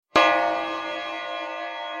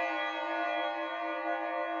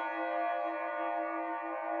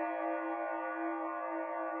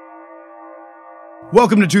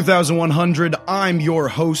Welcome to 2100. I'm your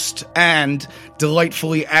host and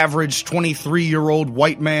delightfully average 23-year-old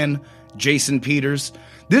white man, Jason Peters.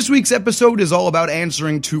 This week's episode is all about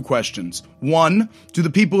answering two questions. One, do the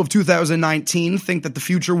people of 2019 think that the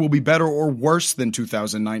future will be better or worse than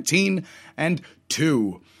 2019? And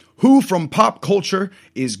two, who from pop culture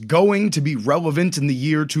is going to be relevant in the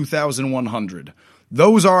year 2100?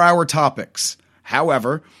 Those are our topics.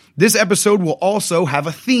 However, this episode will also have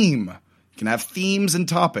a theme. You can have themes and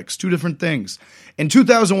topics, two different things. In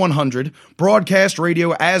 2100, broadcast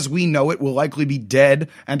radio as we know it will likely be dead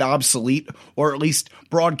and obsolete, or at least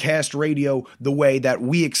broadcast radio the way that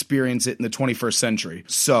we experience it in the 21st century.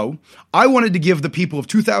 So, I wanted to give the people of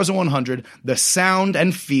 2100 the sound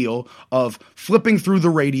and feel of flipping through the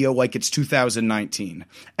radio like it's 2019.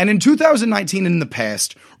 And in 2019 and in the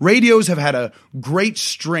past, radios have had a great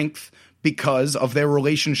strength because of their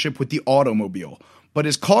relationship with the automobile. But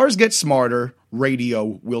as cars get smarter,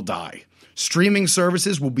 radio will die. Streaming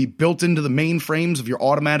services will be built into the mainframes of your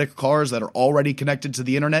automatic cars that are already connected to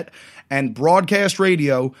the internet, and broadcast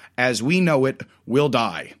radio, as we know it, will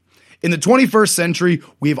die. In the 21st century,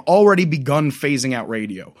 we have already begun phasing out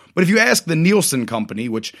radio. But if you ask the Nielsen Company,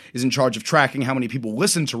 which is in charge of tracking how many people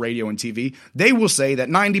listen to radio and TV, they will say that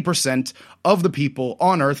 90% of the people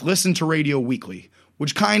on Earth listen to radio weekly,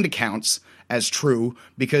 which kind of counts as true,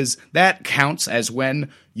 because that counts as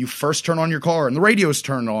when you first turn on your car and the radio's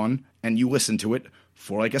turned on and you listen to it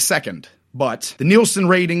for like a second. But the Nielsen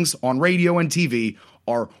ratings on radio and TV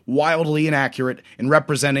are wildly inaccurate in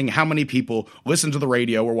representing how many people listen to the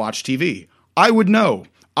radio or watch TV. I would know.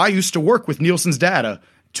 I used to work with Nielsen's data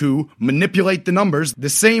to manipulate the numbers the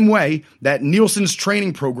same way that Nielsen's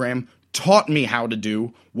training program taught me how to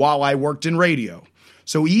do while I worked in radio.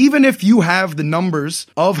 So even if you have the numbers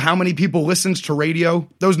of how many people listens to radio,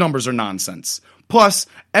 those numbers are nonsense. Plus,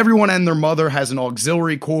 everyone and their mother has an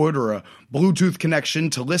auxiliary cord or a Bluetooth connection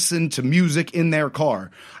to listen to music in their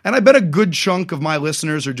car. And I bet a good chunk of my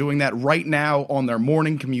listeners are doing that right now on their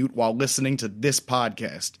morning commute while listening to this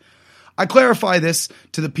podcast. I clarify this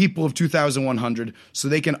to the people of 2100 so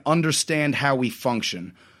they can understand how we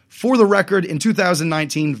function. For the record, in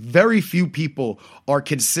 2019, very few people are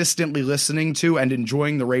consistently listening to and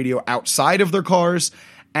enjoying the radio outside of their cars.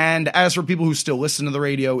 And as for people who still listen to the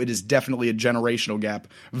radio, it is definitely a generational gap.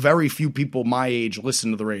 Very few people my age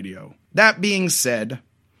listen to the radio. That being said,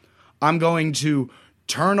 I'm going to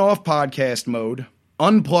turn off podcast mode,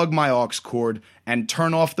 unplug my aux cord, and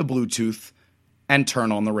turn off the Bluetooth, and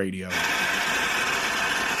turn on the radio.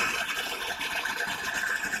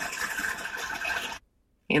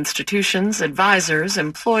 Institutions, advisors,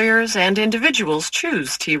 employers, and individuals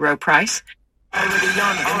choose T. Rowe Price.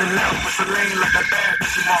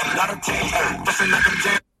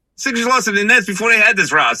 Sixers lost to the Nets before they had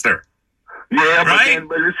this roster. Yeah, right?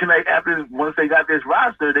 but listen, like once they got this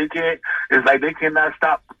roster, they can't. It's like they cannot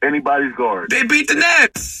stop anybody's guard. They beat the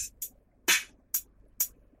Nets.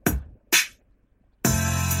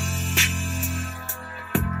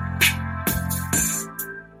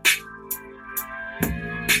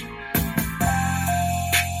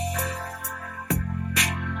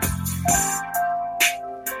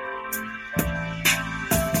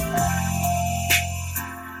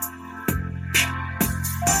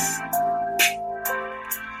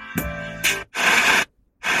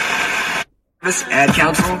 Ad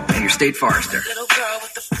counsel and your state forester. Little girl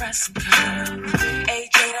with the press curl. Age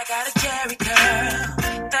 8, I got a Jerry curl.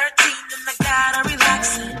 13 and I got a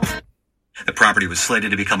relaxer. The property was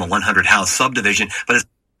slated to become a 100-house subdivision, but it's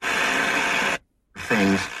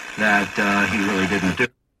things that he really didn't do.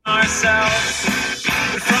 Ourselves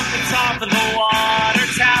from the top of the water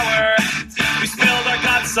tower, we spilled our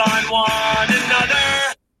guts on one another.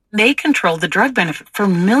 They control the drug benefit for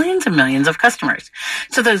millions and millions of customers.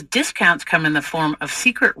 So those discounts come in the form of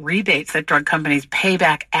secret rebates that drug companies pay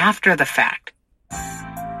back after the fact.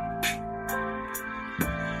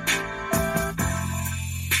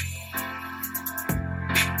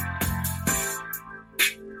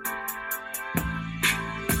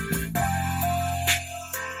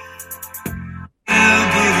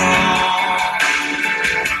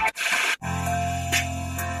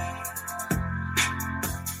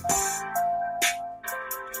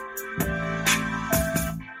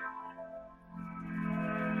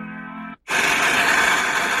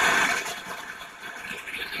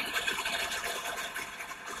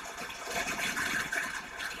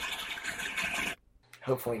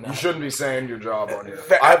 Hopefully not. You shouldn't be saying your job on here.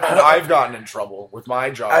 I've gotten in trouble with my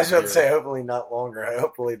job. I was about to say, hopefully not longer.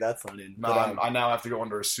 Hopefully that's not in. No, I now have to go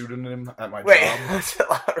under a pseudonym at my Wait, job. that's a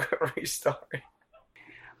lot of restarting.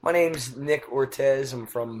 My name's Nick Ortez. I'm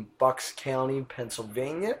from Bucks County,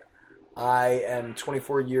 Pennsylvania. I am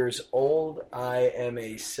 24 years old. I am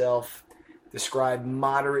a self-described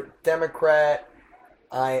moderate Democrat.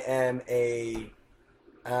 I am a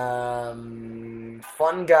fun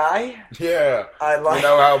guy. Yeah. I like. You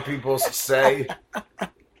know how people say?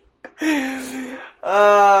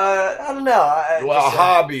 I don't know. Well, a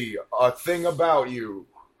hobby, a thing about you.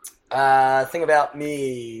 Thing about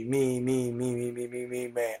me.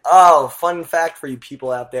 Oh, fun fact for you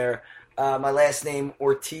people out there. My last name,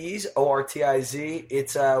 Ortiz, O-R-T-I-Z.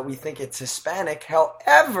 It's, we think it's Hispanic.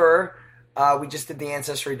 However, we just did the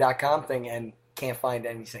Ancestry.com thing and can't find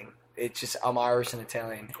anything. It's just, I'm Irish and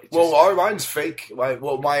Italian. Mine's fake.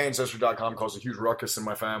 My Ancestry.com caused a huge ruckus in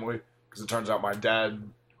my family because it turns out my dad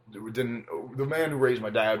the man who raised my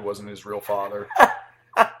dad wasn't his real father.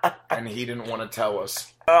 And he didn't want to tell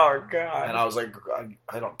us. Oh, God. And I was like,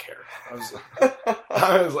 I don't care.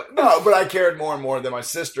 I was like, no, but I cared more and more. Then my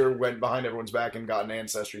sister went behind everyone's back and got an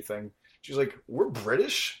ancestry thing. She's like, we're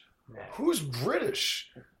British? Yeah. Who's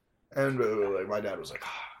British? And my dad was like,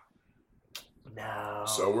 no.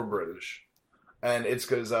 So we're British. And it's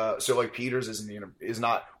because, Peters is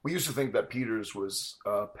not, we used to think that Peters was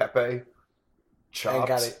Pepe,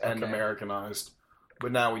 chopped and Americanized.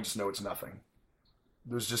 But now we just know it's nothing.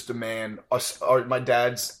 There's just a man, my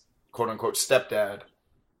dad's quote-unquote stepdad,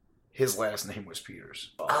 his last name was Peters.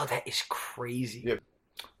 Oh, that is crazy. Yeah.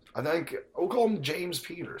 I think, we'll call him James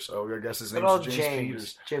Peters. So I guess his name is James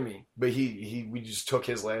Peters. Jimmy. But we just took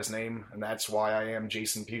his last name, and that's why I am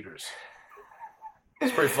Jason Peters.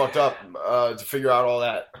 It's pretty fucked up to figure out all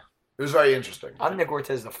that. It was very interesting. I'm Nick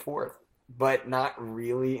Ortez the fourth, but not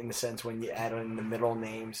really in the sense when you add in the middle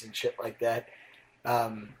names and shit like that.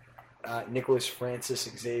 Nicholas Francis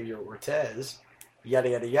Xavier Ortez, yada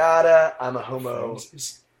yada yada. I'm a homo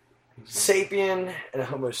sapien and a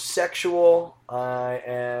homosexual. I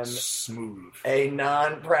am smooth. A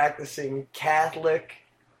non-practicing Catholic.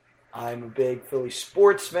 I'm a big Philly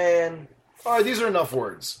sports fan. All right, these are enough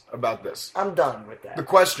words about this. I'm done with that.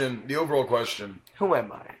 The overall question. Who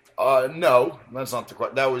am I? No, that's not the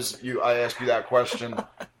question. That was you. I asked you that question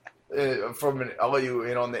I'll let you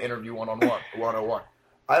in on the interview 101.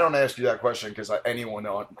 I don't ask you that question because anyone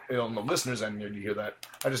on the listeners' end, you hear that.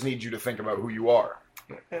 I just need you to think about who you are.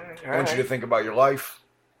 I want you to think about your life,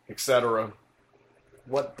 etc.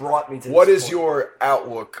 What brought me to this What is point? your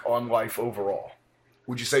outlook on life overall?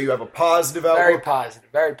 Would you say you have a positive outlook? Very positive.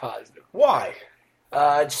 Very positive. Why?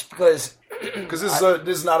 Just because... Because this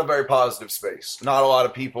is not a very positive space. Not a lot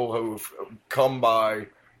of people who've come by,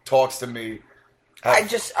 talks to me. I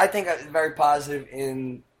think I'm very positive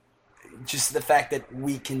in just the fact that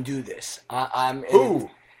we can do this.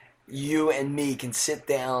 Who? You and me can sit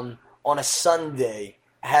down on a Sunday,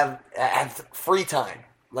 have free time.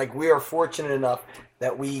 Like, we are fortunate enough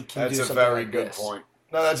that we can do something like this. That's a very good point.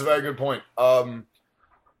 No, that's a very good point.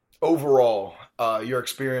 Overall, your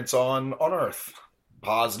experience on Earth,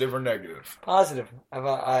 positive or negative? Positive.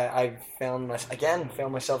 I've found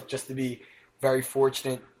myself just to be very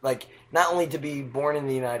fortunate, like, not only to be born in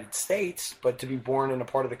the United States, but to be born in a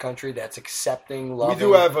part of the country that's accepting, loving. We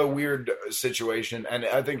do have a weird situation, and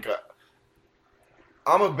I think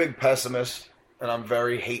I'm a big pessimist, and I'm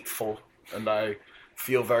very hateful, and I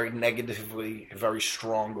feel very negatively, very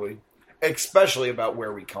strongly, especially about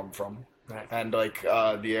where we come from, right, and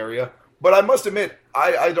the area. But I must admit,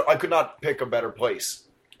 I could not pick a better place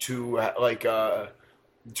to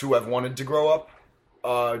have wanted to grow up.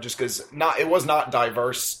 Just because it was not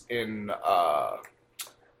diverse in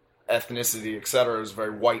ethnicity, etc. It was very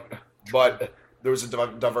white, but there was a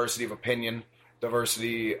diversity of opinion,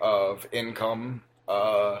 diversity of income,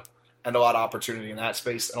 and a lot of opportunity in that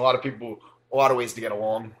space, and a lot of people, a lot of ways to get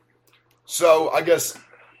along. So I guess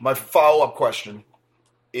my follow-up question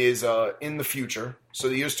is, in the future, so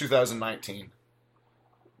the year's 2019,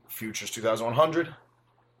 future's 2100,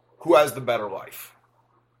 who has the better life?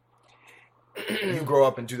 You grow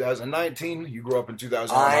up in 2019, you grow up in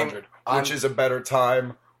 2100. Which is a better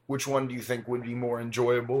time? Which one do you think would be more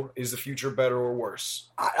enjoyable? Is the future better or worse?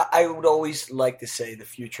 I would always like to say the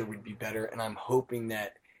future would be better, and I'm hoping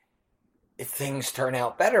that if things turn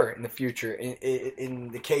out better in the future, in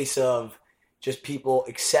the case of just people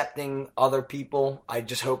accepting other people, I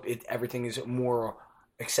just hope everything is more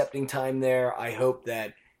accepting time there. I hope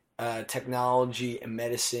that technology and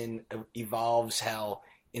medicine evolves how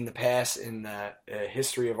in the past, in the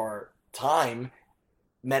history of our time,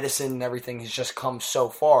 medicine and everything has just come so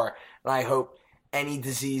far. And I hope any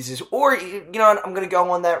diseases, or, I'm going to go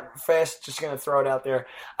on that fast, just going to throw it out there.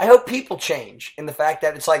 I hope people change in the fact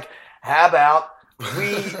that it's like, how about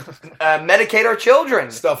we medicate our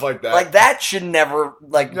children. Stuff like that. Like that should never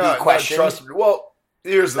be questioned. Trust me. Well,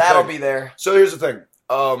 here's the That'll thing. be there. So here's the thing.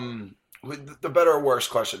 The better or worse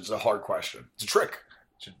question is a hard question. It's a trick.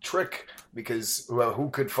 It's a trick because who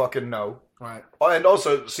could fucking know? Right. And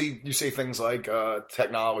also, you say things like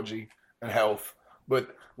technology and health,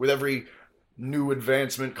 but with every new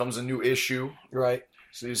advancement comes a new issue. Right.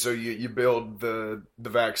 So you build the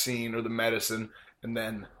vaccine or the medicine, and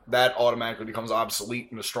then that automatically becomes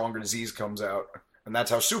obsolete and a stronger disease comes out. And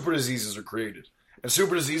that's how super diseases are created. And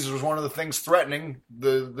super diseases was one of the things threatening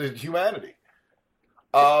the humanity.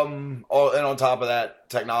 And on top of that,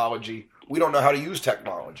 technology. We don't know how to use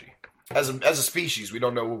technology. As a species, we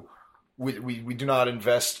don't know. We do not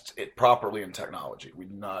invest it properly in technology. We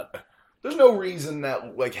do not. There's no reason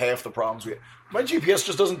that like half the problems my GPS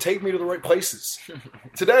just doesn't take me to the right places.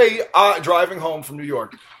 Today, driving home from New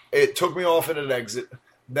York, it took me off at an exit,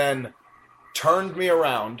 then turned me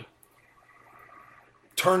around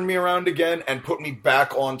again, and put me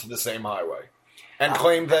back onto the same highway, and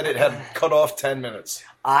claimed that it had cut off 10 minutes.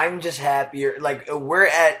 I'm just happier. Like, we're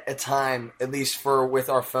at a time, at least with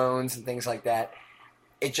our phones and things like that,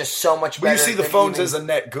 it's just so much better. But you see the phones as a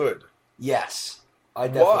net good. Yes. I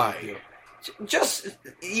definitely do. Just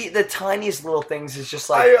the tiniest little things is just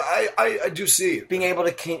like... I do see it. Being able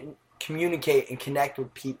to communicate and connect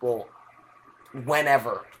with people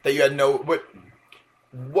whenever. That you had no...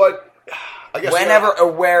 What... I guess whenever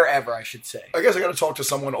or wherever, I should say. I guess I got to talk to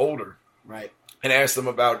someone older. Right. And ask them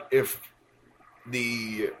about if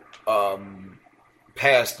the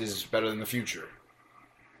past is better than the future.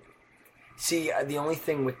 See, the only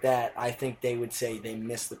thing with that, I think they would say they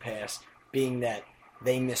miss the past, being that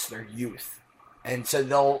they miss their youth. And so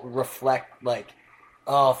they'll reflect like,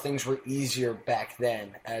 oh, things were easier back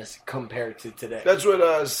then as compared to today. That's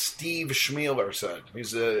what Steve Schmealer said. He's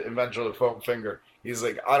the inventor of the foam finger. He's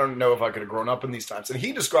like, I don't know if I could have grown up in these times. And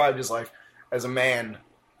he described his life as a man.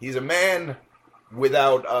 He's a man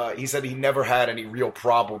without, he said he never had any real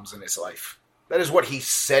problems in his life. That is what he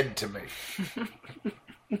said to me.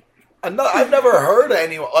 I've never heard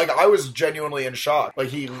anyone, like, I was genuinely in shock. Like,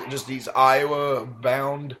 he's Iowa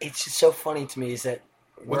bound. It's just so funny to me is that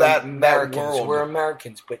we're Americans. We're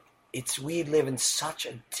Americans, but we live such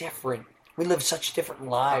different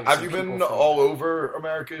lives. Have you been all over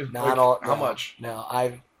America? Not like, all. How much? No,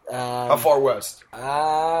 I've... how far west?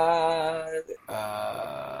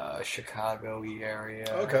 Chicago area.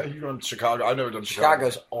 Okay, you're going to Chicago. I've never done Chicago.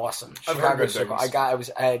 Chicago's awesome. I've heard good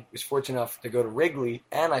things. I was fortunate enough to go to Wrigley,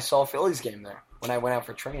 and I saw a Phillies game there when I went out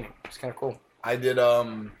for training. It's kind of cool. I did.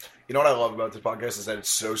 You know what I love about this podcast is that it's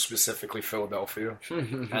so specifically Philadelphia,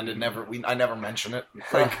 and I never mention it.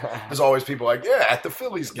 Like, there's always people like, yeah, at the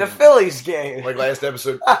Phillies game. The Phillies game. Like last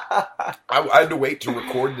episode, I had to wait to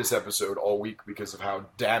record this episode all week because of how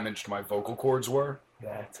damaged my vocal cords were.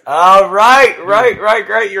 Right.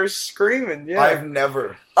 You're screaming. Yeah. I've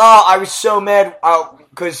never. Oh, I was so mad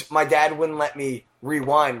because my dad wouldn't let me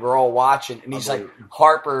rewind. We're all watching, and he's like,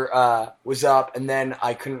 Harper was up, and then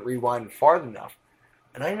I couldn't rewind far enough.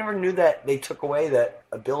 And I never knew that they took away that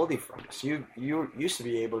ability from us. You used to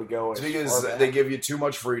be able to go. It's because they give you too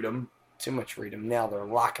much freedom. Too much freedom. Now they're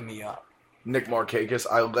locking me up. Nick Markakis,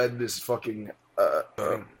 I led this fucking.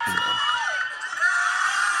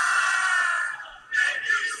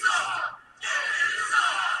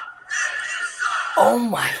 Oh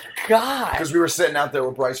my God. Because we were sitting out there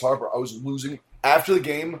with Bryce Harper. I was losing. After the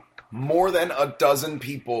game, more than a dozen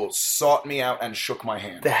people sought me out and shook my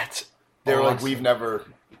hand. They were like, we've never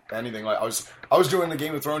anything like. I was doing the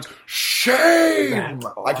Game of Thrones. Shame!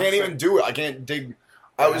 Awesome. I can't even do it. I can't dig.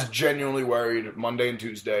 I was genuinely worried Monday and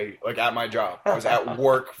Tuesday, like at my job. I was at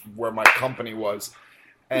work where my company was,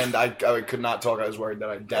 and I could not talk. I was worried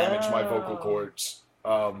that I damaged my vocal cords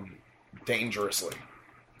dangerously.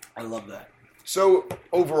 I love that. So,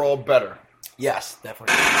 overall, better. Yes,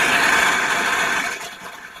 definitely.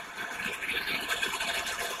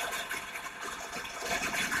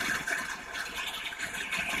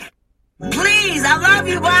 Please, I love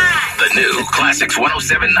you, bye. The new Classics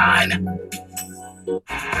 107.9.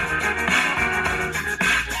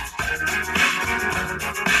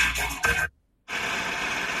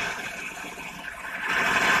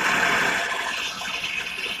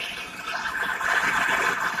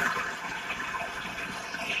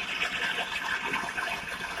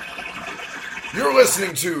 You're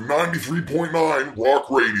listening to 93.9 Rock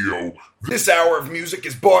Radio. This hour of music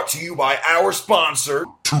is brought to you by our sponsor,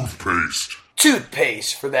 Toothpaste.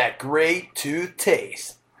 Toothpaste for that great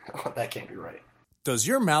toothtaste. Oh, that can't be right. Does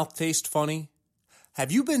your mouth taste funny?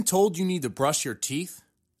 Have you been told you need to brush your teeth?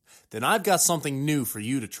 Then I've got something new for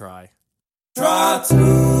you to try. Try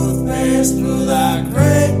toothpaste for that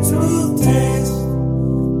great toothpaste.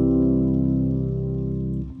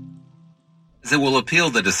 It will appeal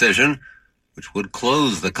the decision, which would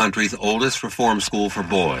close the country's oldest reform school for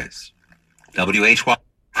boys. WHY.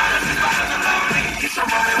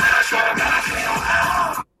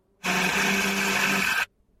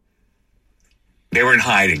 They were in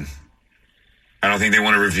hiding. I don't think they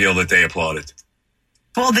want to reveal that they applauded.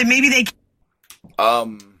 Well, then maybe they.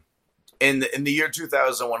 In the year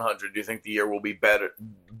 2100, do you think the year will be better?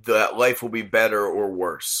 The life will be better or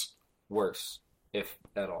worse? Worse, if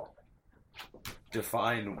at all.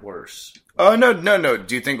 Define worse. No.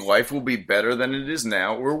 Do you think life will be better than it is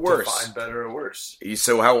now or worse? Define better or worse.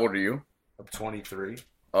 So how old are you? I'm 23.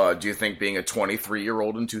 Do you think being a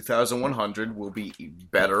 23-year-old in 2100 will be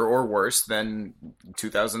better or worse than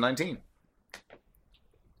 2019?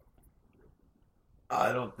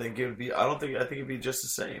 I think it'd be just the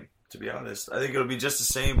same, to be honest. I think it'll be just the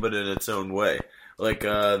same, but in its own way. Like,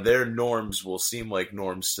 their norms will seem like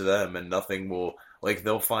norms to them, and nothing will, like,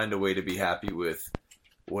 they'll find a way to be happy with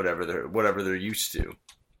whatever they're used to.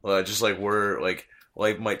 Just like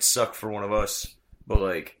life might suck for one of us, but,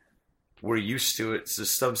 like, we're used to it, so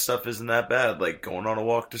some stuff isn't that bad. Like, going on a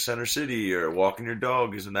walk to Center City or walking your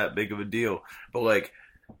dog isn't that big of a deal. But, like,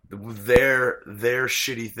 their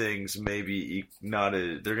shitty things maybe not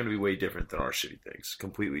they're going to be way different than our shitty things.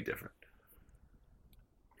 Completely different.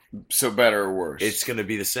 So better or worse? It's going to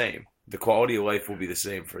be the same. The quality of life will be the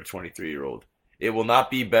same for a 23-year-old. It will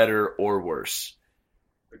not be better or worse.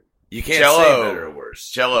 You can't say better or worse.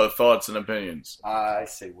 Cello, thoughts and opinions? I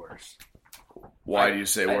say worse. Why do you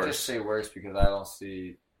say worse? I just say worse because I don't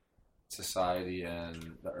see society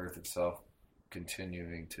and the earth itself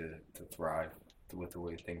continuing to thrive with the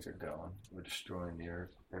way things are going. We're destroying the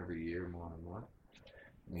earth every year more and more.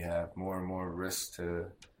 We have more and more risks to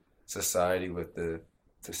society with the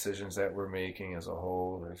decisions that we're making as a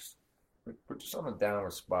whole. We're just on a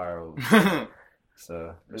downward spiral.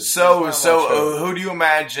 So who do you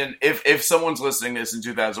imagine if someone's listening to this in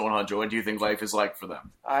 2100? What do you think life is like for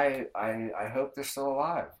them? I hope they're still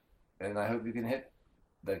alive, and I hope you can hit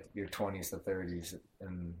your 20s to 30s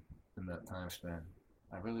in that time span.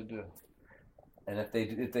 I really do. And if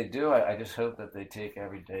they do, I just hope that they take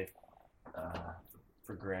every day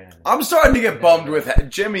for granted. I'm starting to get bummed with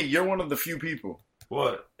Jimmy. You're one of the few people.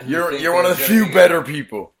 What? You're one of the few better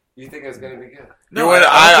people. You think it's going to be good? No,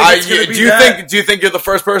 do you think you're the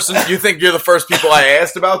first person? You think you're the first people I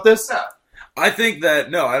asked about this? No. I don't think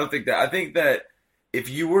that. I think that if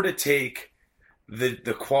you were to take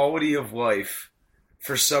the quality of life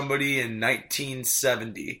for somebody in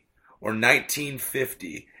 1970 or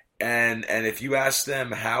 1950, and if you ask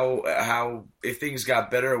them how if things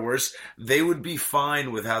got better or worse, they would be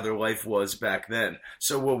fine with how their life was back then.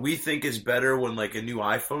 So what we think is better when like a new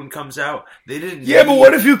iPhone comes out, they didn't. Yeah, but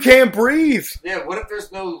what if you can't breathe? Yeah, what if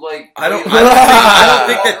there's no like? I don't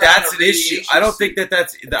think that's an issue. I don't think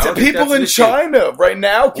that's. The people in China right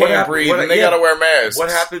now can't breathe and they gotta wear masks.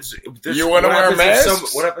 What happens? You want to wear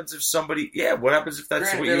masks? What happens if somebody? Yeah, what happens if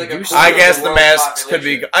that's what you do? I guess the masks could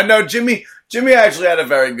be. I know Jimmy actually had a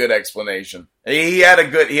very good explanation. He had a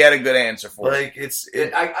good answer for it.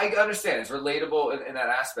 I understand it's relatable in that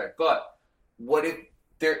aspect, but what if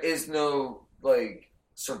there is no like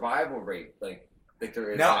survival rate like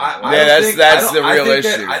there is? No, that's the real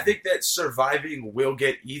issue. I think that surviving will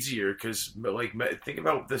get easier because like think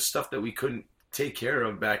about the stuff that we couldn't take care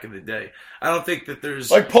of back in the day. I don't think that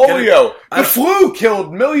there's like polio. The flu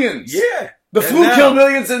killed millions. Yeah. The flu killed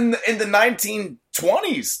millions in the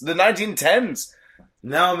 1920s, the 1910s.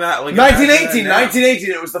 No, Matt. Like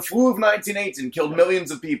 1918. It was the flu of 1918. Killed millions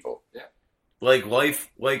of people. Yeah. Like life.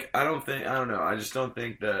 Like I don't know. I just don't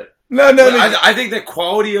think that. No. I think that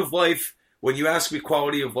quality of life. When you ask me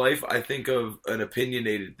quality of life, I think of an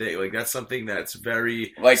opinionated thing. Like that's something that's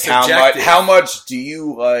very like subjective. how much do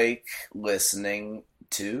you like listening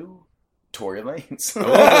to Tory Lanez? I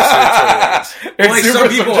love listening to Tory Lanez. Like some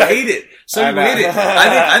people hate it. Some people hate it.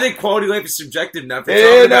 I think quality of life is subjective. Now, if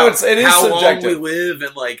we're talking about it is how subjective. long we live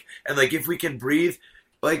and like if we can breathe,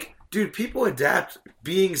 like. Dude, people adapt.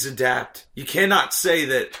 Beings adapt. You cannot say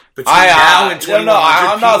that between now and 2100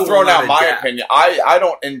 I'm not throwing out my adapt. opinion. I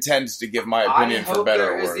don't intend to give my opinion for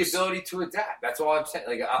better or worse. I hope there is the ability to adapt. That's all I'm saying.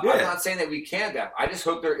 Like, I'm not saying that we can adapt. I just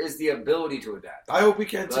hope there is the ability to adapt. I hope we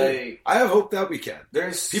can too. I have hope that we can.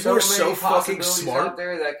 There's people are so fucking possibilities smart out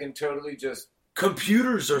there that can totally just.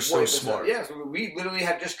 Computers are so smart. Yeah, so we literally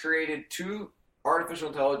have just created two artificial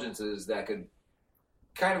intelligences that could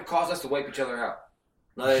kind of cause us to wipe each other out.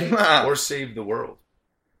 Like, or save the world.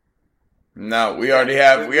 No, we already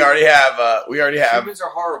have. Humans are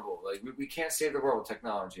horrible. Like we can't save the world with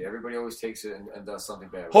technology. Everybody always takes it and does something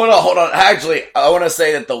bad. Hold on. Actually, I want to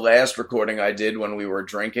say that the last recording I did when we were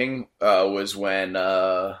drinking was when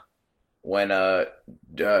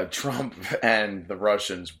Trump and the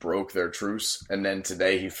Russians broke their truce, and then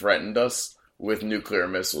today he threatened us with nuclear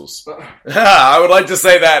missiles. I would like to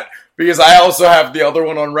say that because I also have the other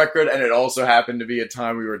one on record, and it also happened to be a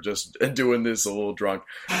time we were just doing this a little drunk.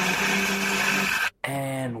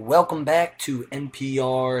 And welcome back to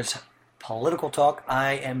NPR's Political Talk.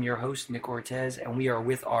 I am your host, Nick Ortez, and we are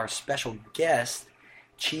with our special guest,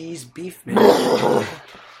 Cheese Beefman.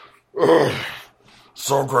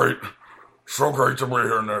 So great to be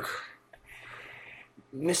here, Nick.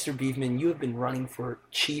 Mr. Beefman, you have been running for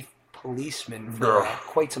chief policeman for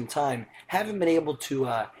quite some time. Haven't been able to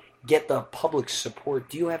get the public support.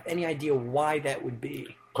 Do you have any idea why that would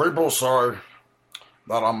be? People say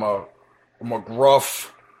that I'm a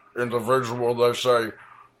gruff individual. They say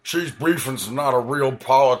Cheese Beefman's not a real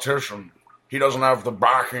politician. He doesn't have the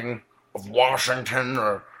backing of Washington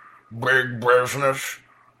or big business.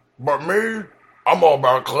 But me, I'm all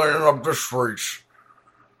about cleaning up the streets.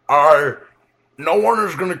 No one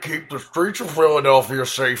is going to keep the streets of Philadelphia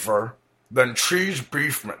safer than Cheese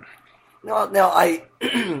Beefman. No, I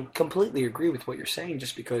completely agree with what you're saying,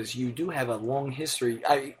 just because you do have a long history.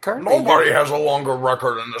 Nobody has a longer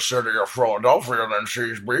record in the city of Philadelphia than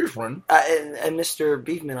Cheese Beefman. And Mr.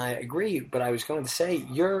 Beefman, I agree, but I was going to say,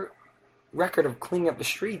 your record of cleaning up the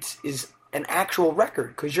streets is an actual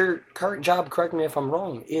record, because your current job, correct me if I'm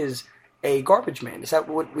wrong, is a garbage man. Is that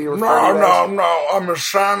what we were referring to? No. I'm a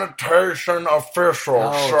sanitation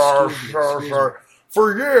official, sir.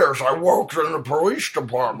 For years, I worked in the police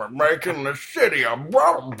department, making the city a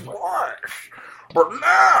better place. But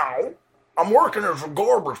now, I'm working as a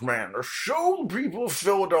garbage man to show the people of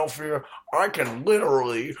Philadelphia I can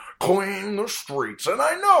literally clean the streets. And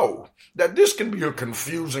I know that this can be a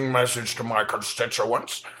confusing message to my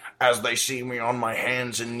constituents as they see me on my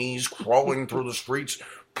hands and knees crawling through the streets,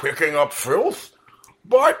 picking up filth.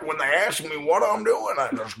 But when they ask me what I'm doing,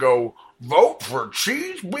 I just go, vote for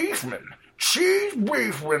Cheese Beefman. Cheese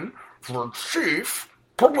Beefman for chief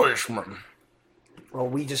policeman. Well,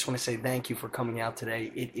 we just want to say thank you for coming out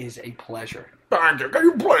today. It is a pleasure. Thank you. Can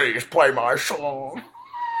you please play my song?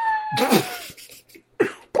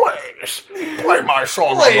 Please, play my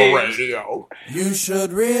song on the radio. You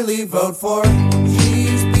should really vote for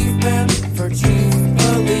Cheese Beefman for chief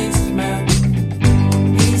policeman.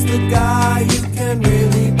 He's the guy you can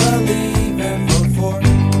really believe in. Vote for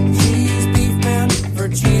Cheese Beefman for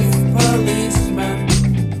chief policeman.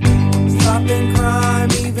 Stopping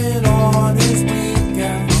crime even on his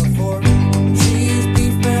weekend. Vote for Cheese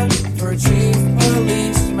Beefman for chief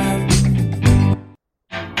policeman.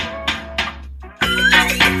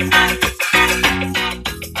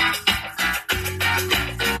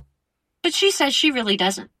 But she says she really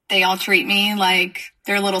doesn't. They all treat me like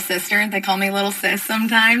their little sister. They call me little sis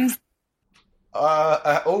sometimes.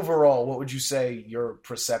 Overall, what would you say your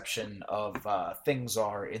perception of things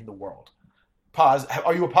are in the world?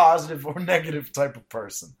 Are you a positive or negative type of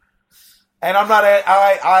person? And I'm not.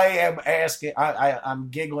 I am asking. I'm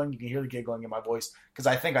giggling. You can hear the giggling in my voice because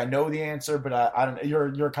I think I know the answer, but I don't.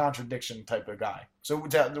 You're a contradiction type of guy. So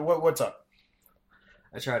what's up?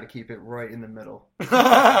 I try to keep it right in the middle.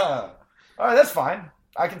 All right, that's fine.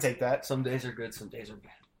 I can take that. Some days are good, some days are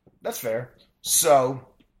bad. That's fair. So,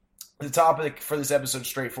 the topic for this episode is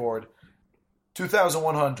straightforward.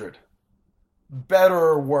 2100. Better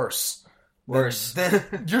or worse? Worse.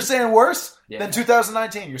 You're saying worse Yeah. than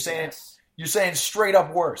 2019? You're saying you're saying straight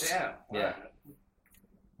up worse. Yeah.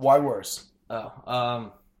 Why worse?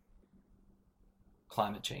 Climate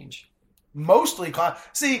change. Mostly,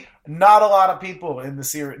 see, not a lot of people in the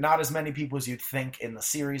series, not as many people as you'd think in the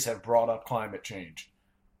series have brought up climate change.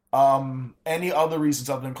 Any other reasons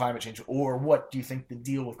other than climate change, or what do you think the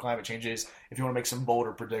deal with climate change is? If you want to make some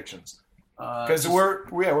bolder predictions, because we're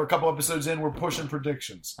a couple episodes in, we're pushing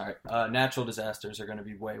predictions. All right, natural disasters are going to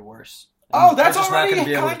be way worse. Oh, that's already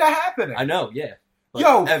kind of happening. I know, yeah.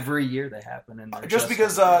 But every year they happen, and just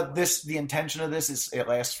because the intention of this is it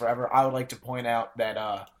lasts forever. I would like to point out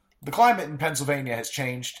that the climate in Pennsylvania has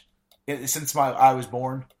changed since I was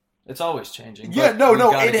born. It's always changing. Yeah, no,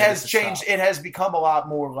 it has changed. It has become a lot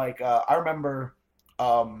more like I remember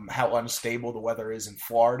how unstable the weather is in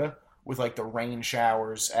Florida with like the rain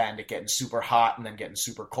showers and it getting super hot and then getting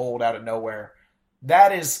super cold out of nowhere.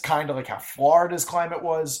 That is kind of like how Florida's climate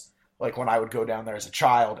was like when I would go down there as a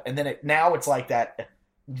child, and then now it's like that.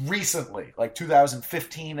 Recently, like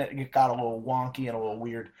 2015, it got a little wonky and a little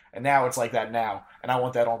weird, and now it's like that now, and I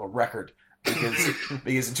want that on the record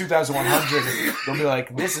because in 2100 they'll be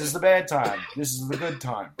like, this is the bad time, this is the good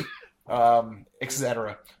time,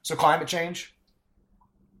 etc. So climate change.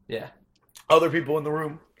 Yeah. Other people in the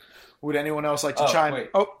room. Would anyone else like to chime? Wait.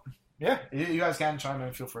 Oh, yeah. You guys can chime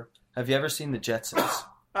in. Feel free. Have you ever seen the Jetsons?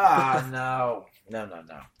 No. No,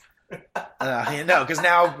 because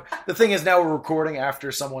now the thing is, now we're recording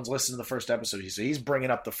after someone's listened to the first episode. So he's bringing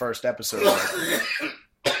up the first episode.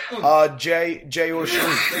 Jay or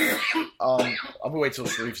Sharif. I'm gonna wait till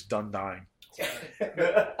Sharif's done dying. Do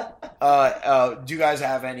you guys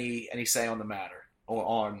have any say on the matter or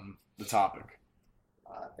on the topic?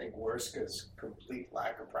 I think worse because complete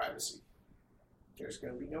lack of privacy. There's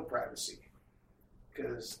going to be no privacy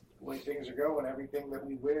because the way things are going, everything that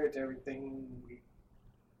we wear to everything we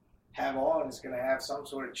have on is going to have some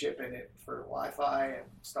sort of chip in it for Wi-Fi and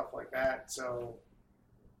stuff like that. So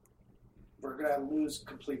we're going to lose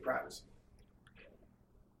complete privacy.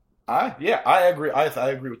 I agree. I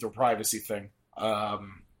agree with the privacy thing.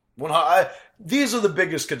 These are the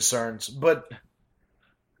biggest concerns, but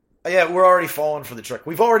yeah, we're already falling for the trick.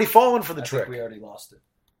 We've already fallen for the trick. We already lost it.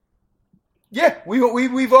 Yeah,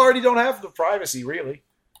 we've already don't have the privacy really.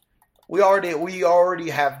 We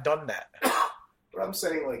already have done that. But I'm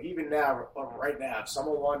saying, like, even now, right now, if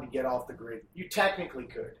someone wanted to get off the grid, you technically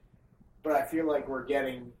could. But I feel like we're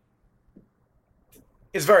getting...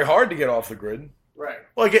 It's very hard to get off the grid. Right.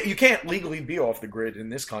 Like, you can't legally be off the grid in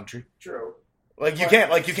this country. True. Like, you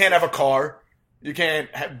can't have a car. You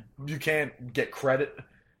can't get credit.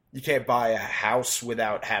 You can't buy a house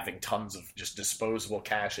without having tons of just disposable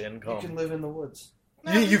cash income. You can live in the woods.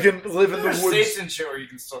 You can live in the There's woods. states and shit where you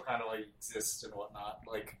can still kind of like exist and whatnot.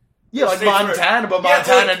 Like Yeah, like Montana, but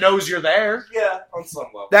Montana knows you're there. Yeah, on some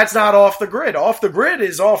level. That's not off the grid. Off the grid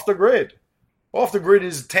is off the grid. Off the grid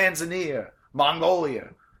is Tanzania,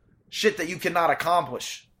 Mongolia. Shit that you cannot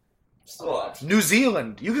accomplish. Still New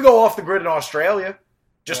Zealand. You could go off the grid in Australia.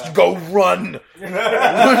 Just go run.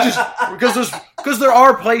 Because there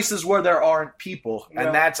are places where there aren't people.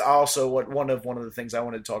 And that's also what one of the things I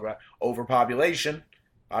wanted to talk about. Overpopulation.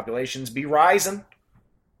 Populations be rising.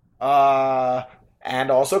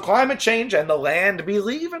 And also climate change and the land be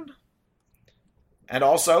leaving. And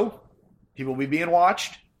also, people be being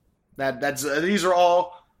watched. These are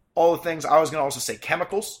all the things. I was going to also say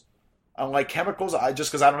chemicals. I don't like chemicals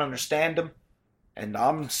just because I don't understand them. And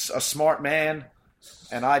I'm a smart man.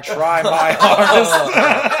 And I try my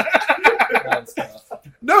hardest.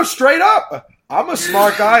 No, straight up. I'm a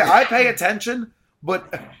smart guy. I pay attention.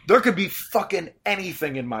 But there could be fucking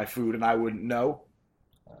anything in my food and I wouldn't know.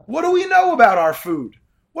 What do we know about our food?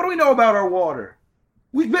 What do we know about our water?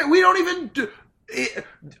 We don't even...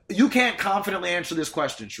 You can't confidently answer this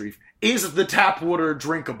question, Sharif. Is the tap water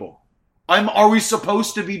drinkable? Are we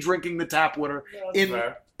supposed to be drinking the tap water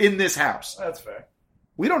in this house? That's fair.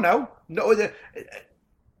 We don't know. No, that's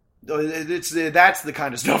the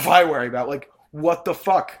kind of stuff I worry about. Like, what the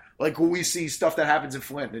fuck? Like, when we see stuff that happens in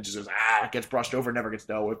Flint, it just goes, it gets brushed over, never gets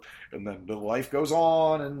dealt with, and then the life goes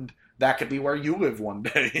on, and that could be where you live one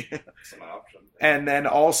day. It's an option. And then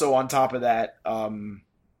also on top of that,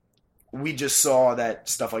 we just saw that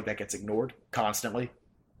stuff like that gets ignored constantly.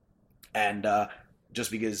 And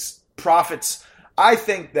just because profits, I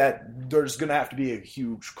think that there's going to have to be a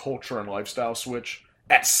huge culture and lifestyle switch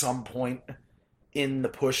at some point in the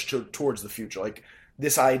push towards the future. Like,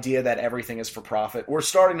 this idea that everything is for profit. We're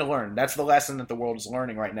starting to learn. That's the lesson that the world is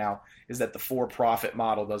learning right now, is that the for-profit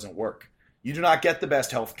model doesn't work. You do not get the best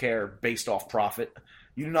healthcare based off profit.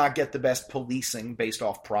 You do not get the best policing based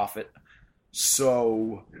off profit.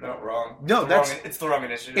 So you're not wrong. No, it's the wrong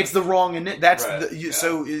initiative. It's the wrong initiative. That's right.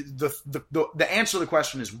 So the answer to the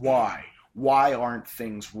question is why? Why aren't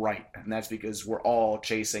things right? And that's because we're all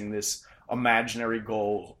chasing this imaginary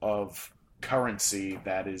goal of currency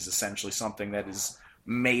that is essentially something that is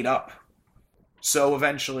made up. So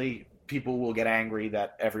eventually people will get angry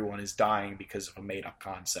that everyone is dying because of a made up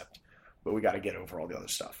concept. But we got to get over all the other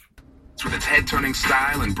stuff. With its head-turning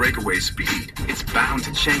style and breakaway speed, it's bound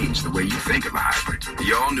to change the way you think of a hybrid.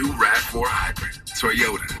 The all-new RAV4 Hybrid.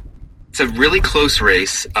 Toyota. It's a really close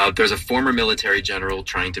race. There's a former military general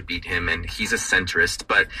trying to beat him, and he's a centrist.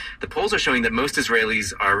 But the polls are showing that most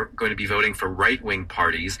Israelis are going to be voting for right-wing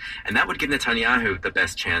parties, and that would give Netanyahu the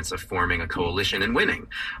best chance of forming a coalition and winning.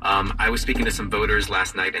 I was speaking to some voters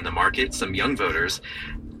last night in the market, some young voters,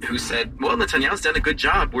 who said, well, Netanyahu's done a good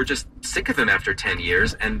job. We're just sick of him after 10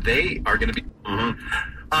 years, and they are going to be...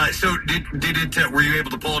 Mm-hmm. So were you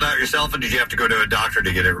able to pull it out yourself, or did you have to go to a doctor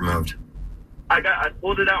to get it removed? I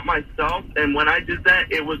pulled it out myself, and when I did that,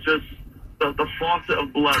 it was just the faucet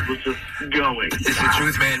of blood was just going. It's the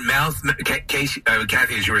truth, man.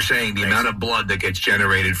 Kathy, as you were saying, the amount of blood that gets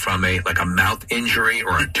generated from a mouth injury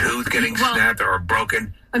or a tooth getting snapped or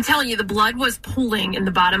broken. I'm telling you, the blood was pooling in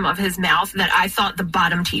the bottom of his mouth that I thought the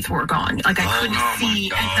bottom teeth were gone. Like, I couldn't see,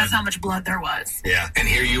 and that's how much blood there was. Yeah, and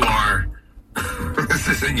here you are. This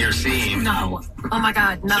isn't your scene. No. Oh, my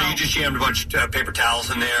God, no. So you just jammed a bunch of paper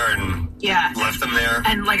towels in there and left them there?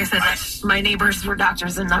 And like I said, my neighbors were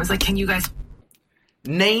doctors, and I was like, can you guys...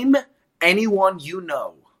 Name anyone you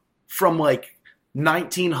know from,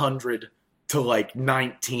 1900 to,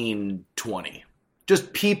 1920.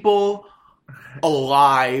 Just people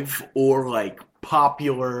alive or,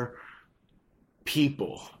 popular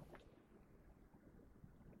people.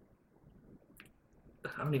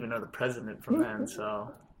 I don't even know the president from then,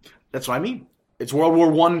 so... That's what I mean. It's World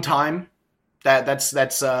War I time. That's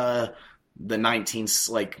the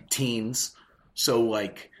 19s, teens. So,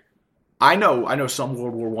 I know some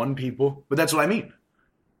World War I people, but that's what I mean.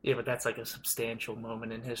 Yeah, but that's a substantial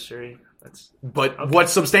moment in history.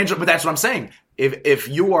 What's substantial? But that's what I'm saying. If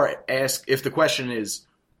you are asked, if the question is,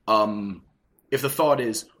 if the thought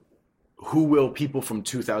is, who will people from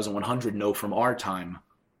 2100 know from our time?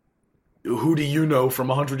 Who do you know from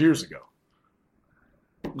 100 years ago?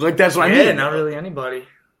 That's what I mean. Yeah, not really anybody.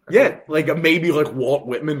 Yeah, maybe Walt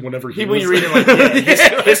Whitman whenever he people was... you reading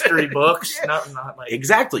history books, not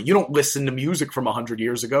Exactly. You don't listen to music from 100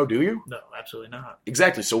 years ago, do you? No, absolutely not.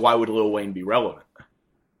 Exactly. So why would Lil Wayne be relevant?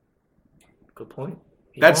 Good point.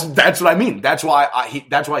 That's what I mean. That's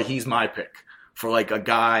why he's my pick for a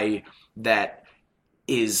guy that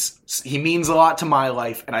he means a lot to my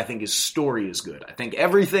life, and I think his story is good. I think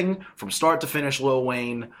everything from start to finish, Lil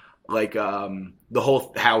Wayne, the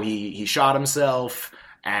whole how he shot himself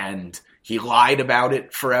and he lied about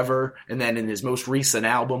it forever, and then in his most recent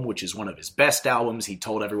album, which is one of his best albums, he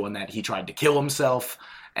told everyone that he tried to kill himself,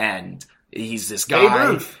 and he's this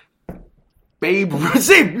guy. Babe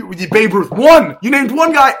Ruth. One! You named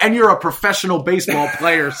one guy, and you're a professional baseball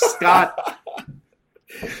player, Scott.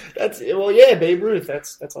 Babe Ruth.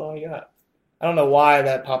 That's all I got. I don't know why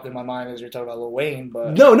that popped in my mind as you're talking about Lil Wayne,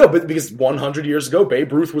 but no, but because 100 years ago,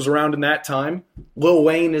 Babe Ruth was around in that time. Lil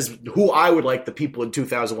Wayne is who I would like the people in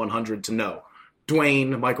 2100 to know.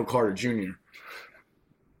 Dwayne Michael Carter Jr.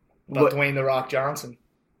 Dwayne The Rock Johnson.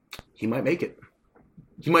 He might make it.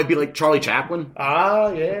 He might be like Charlie Chaplin.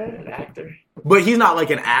 Ah, yeah, an actor. But he's not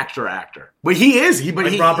an actor. But he is.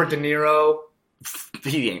 Robert De Niro.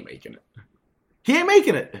 He ain't making it. He ain't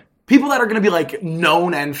making it. People that are going to be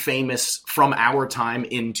known and famous from our time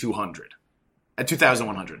in 200. At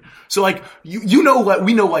 2100. So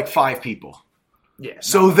we know 5 people. Yeah.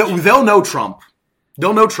 So they'll know Trump.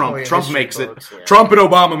 They'll know Trump. Oh, yeah, Trump makes it. Yeah. Trump and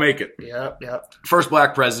Obama make it. Yep. First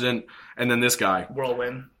black president, and then this guy.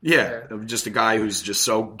 Whirlwind. Yeah. Just a guy who's just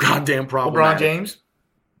so goddamn problematic. LeBron James?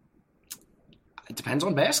 It depends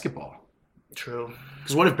on basketball. True.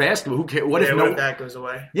 Because what if basketball? Who cares? What if that goes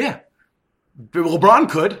away? Yeah. LeBron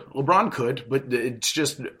could, but it's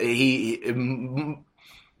just imagine.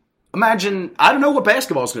 I don't know what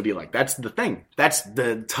basketball is going to be like. That's the thing. That's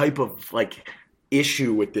the type of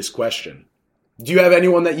issue with this question. Do you have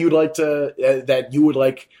anyone that you'd like to that you would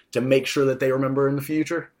like to make sure that they remember in the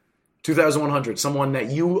future? 2100, someone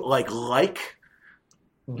that you like,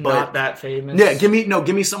 but not that famous. Yeah, give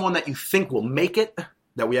me someone that you think will make it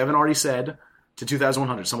that we haven't already said to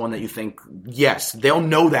 2100. Someone that you think, yes, they'll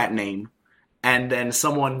know that name. And then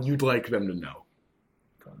someone you'd like them to know.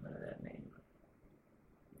 Don't know that name.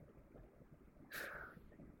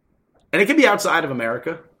 And it could be outside of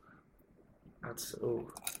America. Because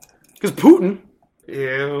Putin.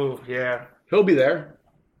 Yeah. He'll be there.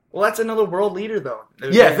 Well, that's another world leader, though.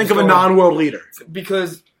 Yeah, think of a non-world leader.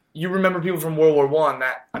 Because you remember people from World War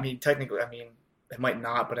I. Technically, it might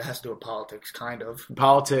not, but it has to do with politics, kind of.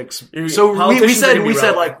 Politics. So we said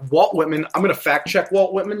Walt Whitman. I'm going to fact check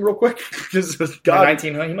Walt Whitman real quick.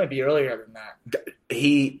 1900, he might be earlier than that.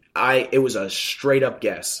 It was a straight up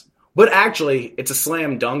guess. But actually, it's a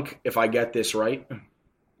slam dunk if I get this right.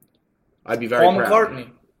 I'd be very proud. Paul McCartney.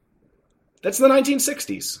 That's the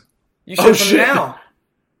 1960s. You said from now.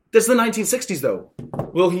 That's the 1960s, though.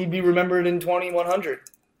 Will he be remembered in 2100?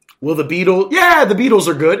 Will the Beatles? Yeah, the Beatles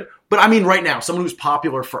are good. But I mean right now, someone who's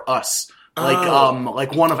popular for us.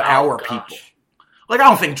 Like one of our people. I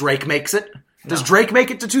don't think Drake makes it. Does Drake make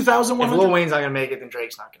it to 2100? If Lil Wayne's not going to make it, then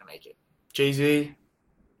Drake's not going to make it. Jay-Z?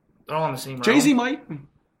 They're all on the same round. Jay-Z might.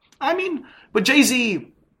 But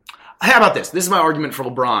Jay-Z... How about this? This is my argument for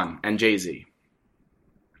LeBron and Jay-Z.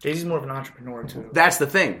 Jay-Z's more of an entrepreneur, too. That's the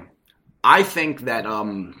thing. I think that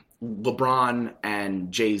LeBron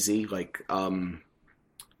and Jay-Z,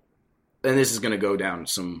 and this is going to go down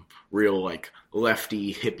some real like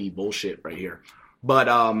lefty hippie bullshit right here. But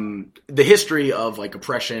the history of like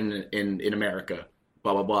oppression in America,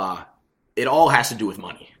 blah blah blah, it all has to do with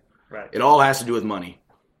money. Right. It all has to do with money.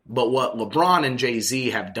 But what LeBron and Jay-Z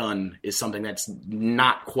have done is something that's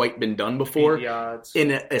not quite been done before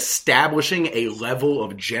in establishing a level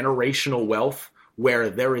of generational wealth where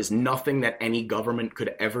there is nothing that any government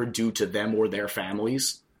could ever do to them or their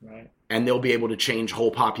families. Right. And they'll be able to change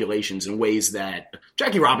whole populations in ways that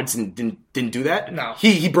Jackie Robinson didn't do that. No.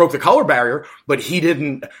 He broke the color barrier, but he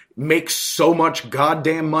didn't make so much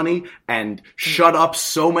goddamn money and shut up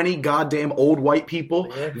so many goddamn old white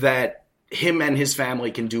people that him and his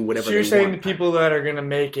family can do whatever So they you're want. saying the people that are going to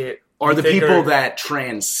make it Are the think people are that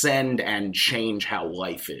transcend and change how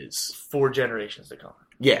life is. for generations to come.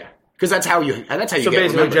 Yeah. Because that's how you So get basically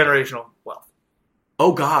remembered. generational wealth.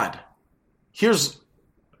 Oh, God. Here's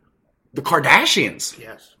the Kardashians.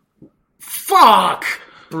 Yes. Fuck!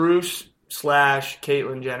 Bruce /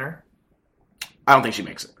 Caitlyn Jenner, I don't think she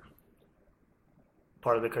makes it.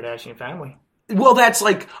 part of the Kardashian family. Well, that's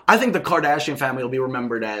like, I think the Kardashian family will be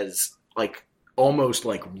remembered as, like, almost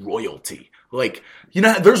like royalty. Like, you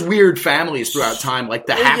know, there's weird families throughout time, like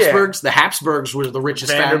the Yeah. Habsburgs. The Habsburgs were the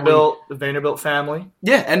richest The family. Vanderbilt family.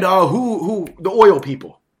 Yeah, and who the oil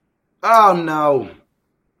people. Oh, no.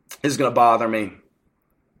 This is going to bother me.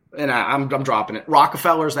 And I'm dropping it.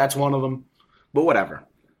 Rockefellers, that's one of them. But whatever.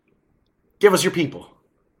 Give us your people.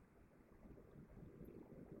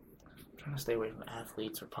 I'm trying to stay away from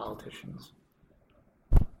athletes or politicians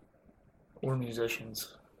or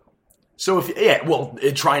musicians. So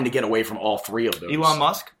trying to get away from all three of those. Elon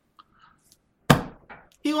Musk?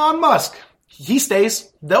 Elon Musk. He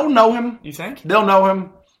stays. They'll know him. You think? They'll know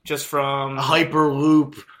him. Just from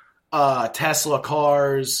Hyperloop, Tesla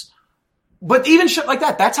cars. But even shit like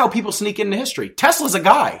that, that's how people sneak into history. Tesla's a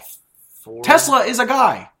guy. Ford. Tesla is a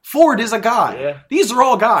guy. Ford is a guy. Yeah. These are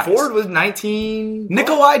all guys. Ford was 19...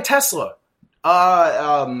 Nikolai Tesla.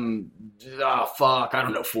 I don't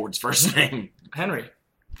know Ford's first name. Henry.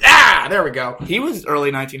 Ah, there we go. He was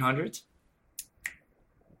early 1900s.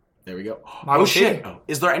 There we go. Model Oh, shit. T.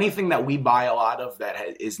 Is there anything that we buy a lot of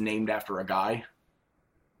that is named after a guy?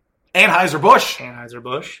 Anheuser-Busch.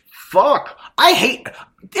 Anheuser-Busch. Fuck. I hate...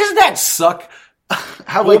 Doesn't that suck?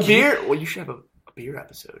 How Well, like beer... Well, you should have a beer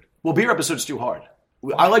episode. Well, beer episode's too hard.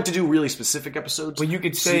 I like to do really specific episodes. But you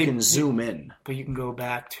could so say... you can zoom in. But you can go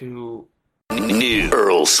back to... New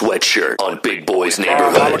Earl sweatshirt on Big Boy's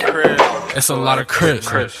Neighborhood. It's a lot of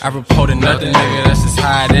crips. I reported nothing, nigga. That's just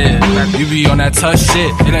how it is. You be on that tough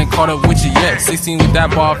shit. It ain't caught up with you yet. 16 with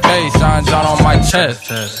that ball fade. Sean John on my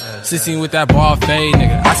chest. 16 with that ball fade,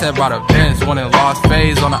 nigga. I said by the bench. One in Lost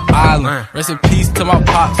Phase on the island. Rest in peace to my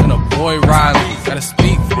pops and a boy Riley. Gotta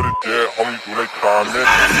speak for the dead homies when they call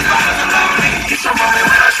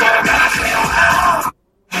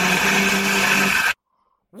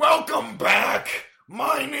Welcome back.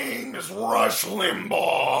 My name is Rush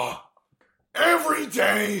Limbaugh. Every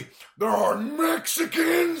day, there are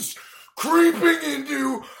Mexicans creeping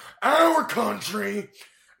into our country,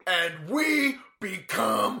 and we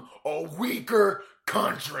become a weaker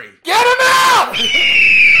country. Get them out!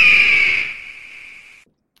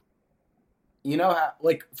 You know how,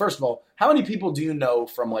 like, first of all, how many people do you know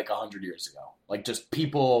from, like, 100 years ago? Like, just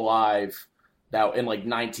people alive that in, like,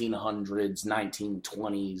 1900s,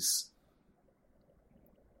 1920s.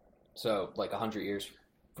 So, like 100 years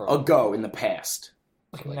from ago in the past.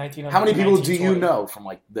 Like 1900, How many people do you 1920. know from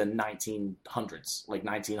like the 1900s, like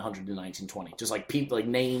 1900 to 1920? Just like people, like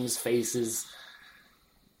names, faces.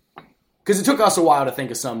 Because it took us a while to think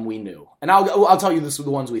of some we knew, and I'll tell you this were the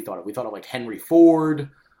ones we thought of. We thought of like Henry Ford,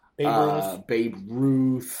 Babe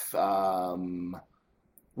Ruth.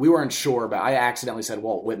 We weren't sure about. I accidentally said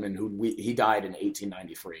Walt Whitman, he died in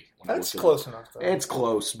 1893. That's close enough, though. It's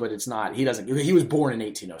close, but it's not. He was born in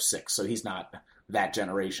 1806, so he's not that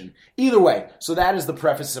generation. Either way, so that is the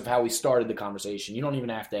preface of how we started the conversation. You don't even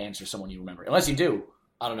have to answer someone you remember, unless you do.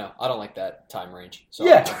 I don't know. I don't like that time range. So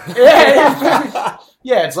Yeah.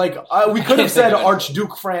 Yeah, it's like we could have said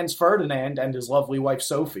Archduke Franz Ferdinand and his lovely wife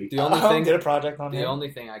Sophie. The only thing did a project on the him. only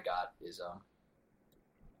thing I got is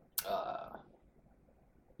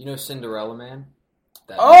you know Cinderella Man?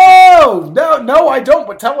 That Oh no, I don't.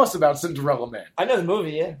 But tell us about Cinderella Man. I know the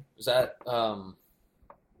movie. Yeah, was that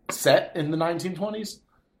set in the 1920s?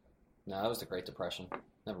 No, that was the Great Depression.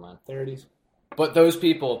 Never mind. 30s. But those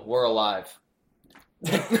people were alive.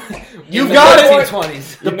 You got it.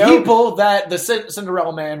 1920s. The people that the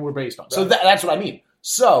Cinderella Man were based on. So that's what I mean.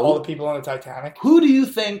 So all the people on the Titanic. Who do you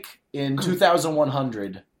think in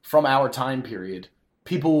 2100 from our time period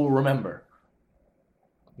people will remember?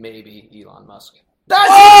 Maybe Elon Musk.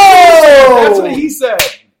 That's what he said.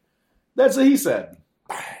 That's what he said.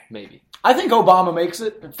 Maybe. I think Obama makes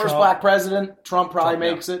it. First Trump. black president. Trump probably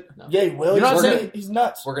makes it. No. Yeah, he will. You're not saying He's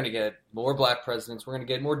nuts. We're gonna get more black presidents. We're gonna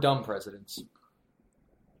get more dumb presidents.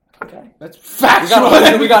 Okay. That's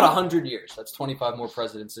factual. We got 100 years. That's 25 more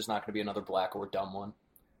presidents. There's not gonna be another black or dumb one.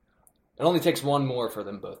 It only takes one more for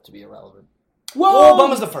them both to be irrelevant. Well,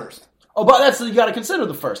 Obama's the first. Oh, but that's you got to consider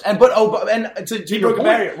the first. And to He your broke a point,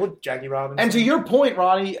 barrier with Jackie Robinson. and to your point,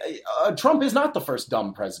 Ronnie, Trump is not the first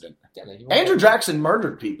dumb president. Yeah, Andrew Jackson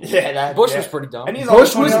murdered people. Bush was pretty dumb. And he's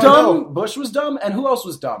Bush always was 20 years dumb. old. Bush was dumb. And who else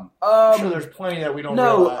was dumb? I'm sure there's plenty that we don't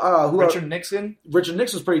realize. Richard Nixon. Richard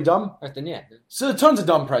Nixon was pretty dumb. Right, then yeah. So tons of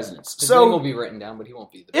dumb presidents. His So name will be written down, but he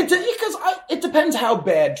won't be the it depends how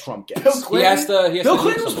bad Trump gets. Bill Clinton, Bill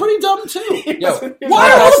Clinton was pretty dumb too. Yo,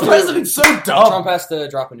 Why are all the presidents so dumb? Trump has to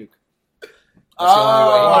drop a nuke.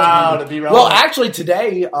 Wow, to be relevant. Well, actually,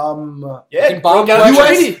 today,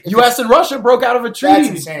 U.S. and Russia broke out of a treaty. That's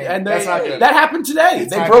insane. And That's not good. that happened today. It's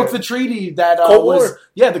They not broke good. the treaty that Cold was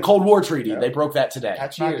War. the Cold War treaty. They broke that today.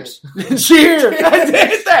 Cheers. Cheers! I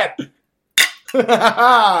did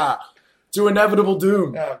that. To inevitable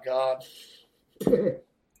doom. Oh, God.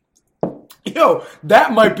 Yo,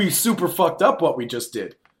 that might be super fucked up what we just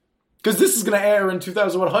did. Because this is going to air in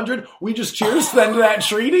 2100. We just cheers then to that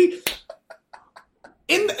treaty.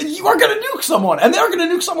 You are going to nuke someone. And they're going to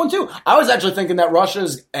nuke someone too. I was actually thinking that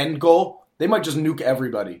Russia's end goal, they might just nuke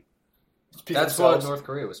everybody. That's what North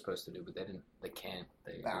Korea was supposed to do, but they didn't. They can't.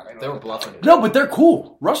 They were bluffing. No, but they're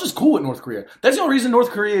cool. Russia's cool at North Korea. That's the only reason North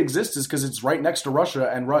Korea exists is because it's right next to Russia,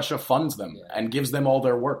 and Russia funds them and gives them all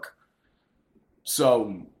their work.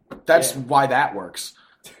 So that's why that works.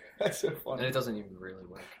 That's so funny. And it doesn't even really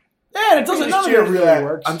work. Yeah, it doesn't. None of it really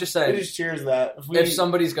works. I'm just saying. It just cheers that. If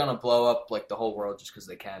somebody's gonna blow up like the whole world just because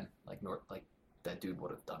they can, like that dude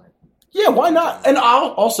would have done it. Yeah, why not? And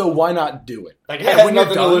why not do it? Like, yeah, when you're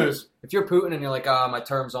done, to lose. If you're Putin and you're like, my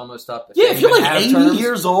term's almost up. If you're like 80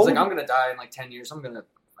 years old, it's like I'm gonna die in like 10 years.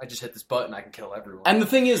 I just hit this button, I can kill everyone. And the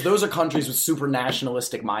thing is, those are countries with super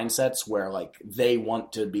nationalistic mindsets where like they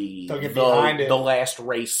want to be the last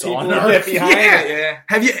race on Earth.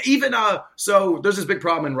 Have you even so there's this big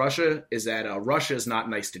problem in Russia is that Russia is not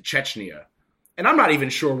nice to Chechnya. And I'm not even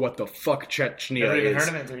sure what the fuck Chechnya Never even is.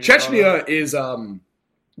 heard of it. Chechnya is a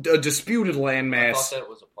disputed landmass. I thought that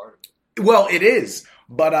was a part of it. Well, it is,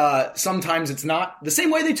 but sometimes it's not. The same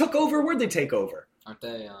way they took over, where'd they take over? Aren't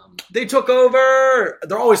they? They took over.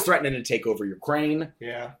 They're always threatening to take over Ukraine.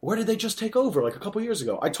 Yeah. Where did they just take over? Like a couple years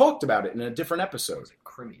ago. I talked about it in a different episode.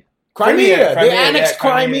 Crimea. Crimea. They annexed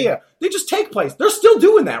Crimea. They just take place. They're still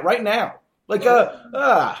doing that right now. Like, What,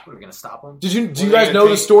 are we gonna stop them? Do you guys know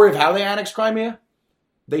the story of how they annexed Crimea?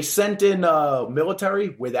 They sent in military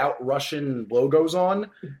without Russian logos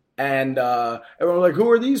on. And everyone was like,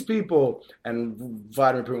 who are these people? And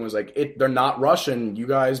Vladimir Putin was like, they're not Russian. You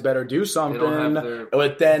guys better do something.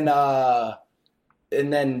 But then,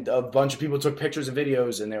 and then a bunch of people took pictures and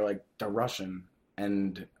videos, and they're like, they're Russian.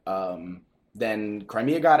 And then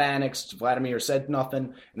Crimea got annexed. Vladimir said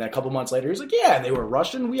nothing. And then a couple months later, he was like, yeah, they were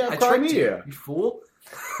Russian. We have Crimea. You fool.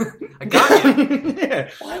 I got you.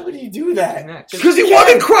 Yeah. Why would he do that? Because he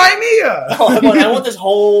wanted Crimea. I want this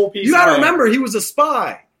whole piece. You got to remember, he was a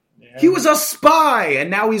spy. He was a spy, and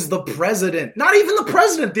now he's the president. Not even the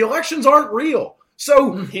president. The elections aren't real.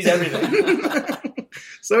 So he's everything.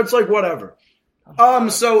 So it's like whatever.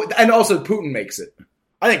 So and also Putin makes it.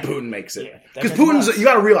 I think Putin makes it because Putin's. You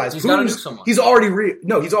got to realize he's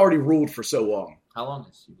already ruled for so long. How long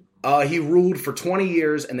is he? He ruled for 20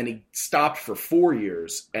 years, and then he stopped for 4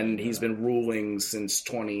 years, and he's been ruling since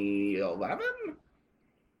 2011.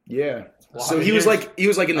 Yeah. So he was like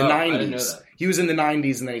in the 90s. He was in the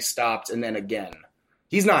 90s and then he stopped and then again.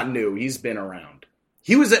 He's not new. He's been around.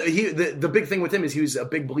 The big thing with him is he was a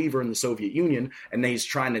big believer in the Soviet Union and then he's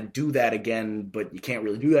trying to do that again, but you can't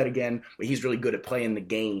really do that again. But he's really good at playing the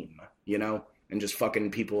game, and just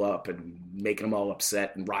fucking people up and making them all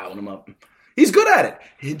upset and riling them up. He's good at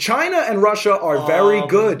it. China and Russia are very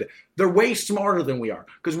good. They're way smarter than we are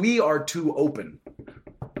because we are too open.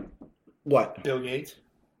 What? Bill Gates?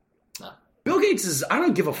 Bill Gates is. I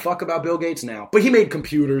don't give a fuck about Bill Gates now, but he made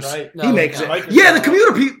computers. Right. No, he makes it. Yeah, the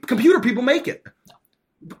computer people make it.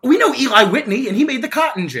 We know Eli Whitney, and he made the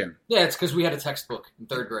cotton gin. Yeah, it's because we had a textbook in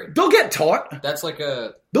 3rd grade. They'll get taught. That's like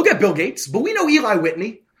a. They'll get Bill Gates, but we know Eli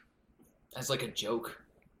Whitney. That's like a joke.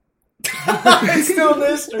 It's still in the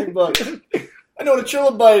history book. I know what a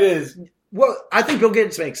trilobite is. Well, I think Bill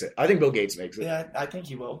Gates makes it. Yeah, I think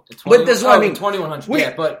he will. But this is what I mean. 2100.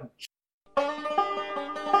 Yeah, but.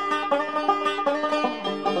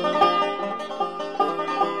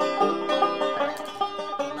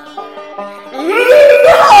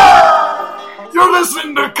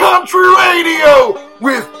 listening to Country Radio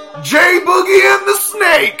with Jay Boogie and the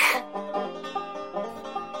Snake.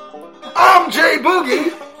 I'm Jay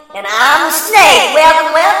Boogie. And I'm the Snake.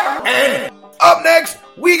 Welcome. And up next,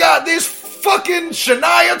 we got this fucking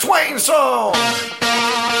Shania Twain song.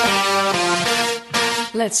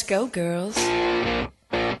 Let's go, girls.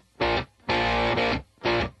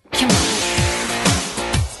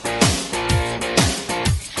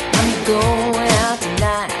 Going out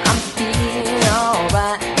tonight, I'm feeling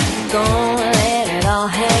alright. Gonna let it all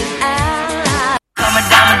hang out. Coming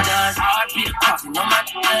down does heartbeat coughing on my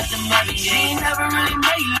blood and money. She ain't never really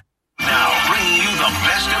made it. Now bringing you the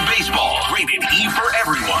best of baseball, rated E for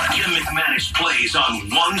everyone. Jim McManus plays on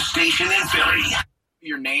one station in Philly.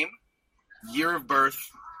 Your name, year of birth,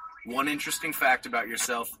 one interesting fact about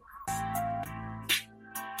yourself.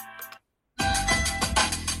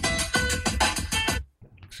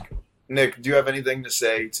 Nick, do you have anything to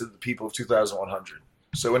say to the people of 2100?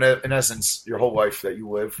 So in essence, your whole life that you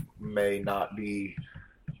live may not be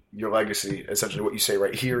your legacy. Essentially what you say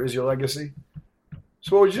right here is your legacy.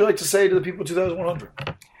 So what would you like to say to the people of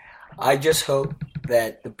 2100? I just hope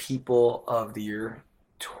that the people of the year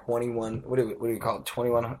 21, what do you call it?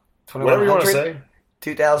 2100? Whatever you want to say.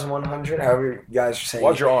 2100, however you guys are saying.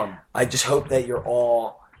 Watch your arm. I just hope that you're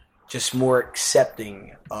all just more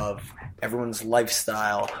accepting of everyone's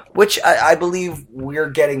lifestyle, which I believe we're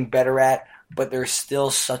getting better at, but there's still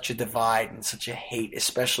such a divide and such a hate,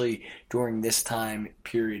 especially during this time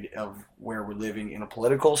period of where we're living in a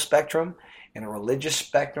political spectrum, in a religious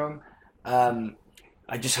spectrum.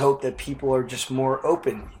 I just hope that people are just more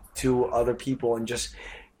open to other people and just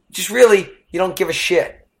really, you don't give a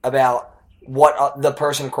shit about what the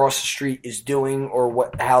person across the street is doing or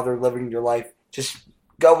how they're living their life. Just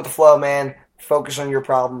go with the flow, man. Focus on your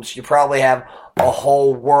problems. You probably have a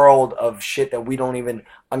whole world of shit that we don't even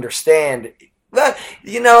understand. But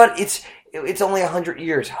you know what? It's only 100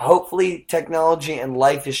 years. Hopefully technology and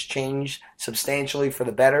life has changed substantially for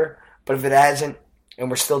the better. But if it hasn't,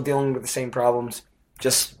 and we're still dealing with the same problems,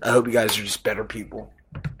 I hope you guys are just better people.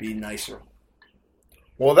 Be nicer.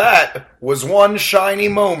 Well, that was one shiny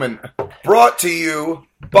moment brought to you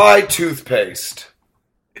by toothpaste.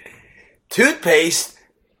 Toothpaste?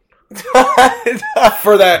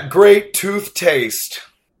 For that great tooth taste.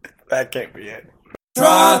 That can't be it.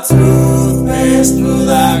 Try toothpaste for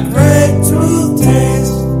that great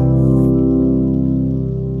toothpaste.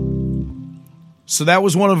 So that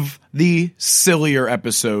was one of the sillier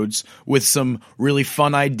episodes with some really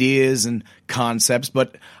fun ideas and concepts,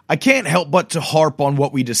 but I can't help but to harp on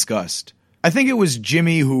what we discussed. I think it was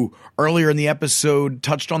Jimmy who earlier in the episode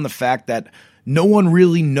touched on the fact that no one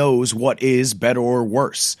really knows what is better or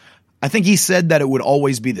worse. I think he said that it would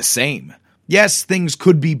always be the same. Yes, things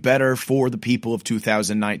could be better for the people of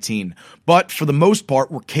 2019, but for the most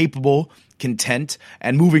part, we're capable, content,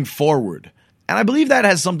 and moving forward. And I believe that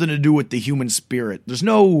has something to do with the human spirit. There's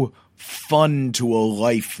no fun to a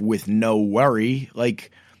life with no worry. Like,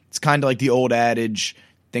 it's kind of like the old adage,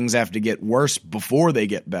 things have to get worse before they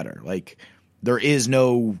get better. Like, there is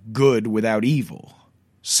no good without evil.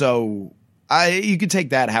 So you could take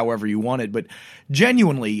that however you want it, but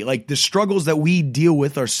genuinely, like, the struggles that we deal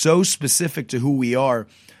with are so specific to who we are.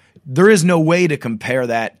 There is no way to compare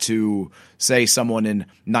that to, say, someone in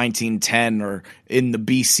 1910 or in the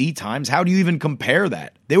BC times. How do you even compare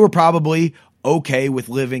that? They were probably okay with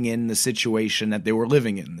living in the situation that they were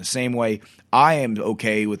living in. The same way I am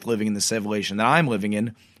okay with living in the civilization that I'm living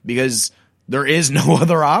in, because there is no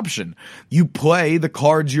other option. You play the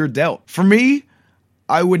cards you're dealt. For me,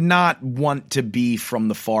 I would not want to be from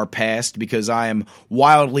the far past because I am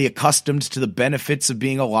wildly accustomed to the benefits of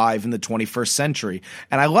being alive in the 21st century.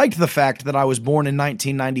 And I liked the fact that I was born in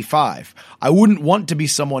 1995. I wouldn't want to be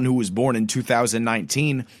someone who was born in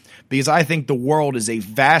 2019 because I think the world is a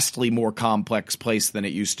vastly more complex place than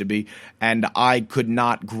it used to be, and I could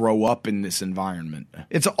not grow up in this environment.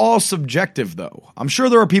 It's all subjective, though. I'm sure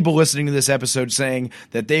there are people listening to this episode saying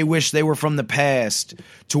that they wish they were from the past,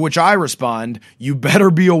 to which I respond, you better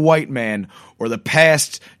be a white man, or the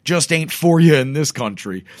past just ain't for you in this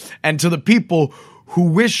country. And to the people who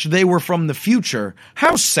wish they were from the future,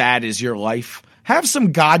 how sad is your life? Have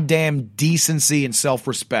some goddamn decency and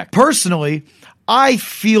self-respect. Personally, I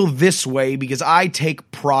feel this way because I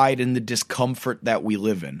take pride in the discomfort that we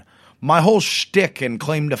live in. My whole shtick and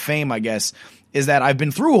claim to fame, I guess, is that I've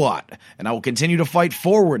been through a lot, and I will continue to fight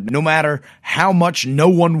forward no matter how much no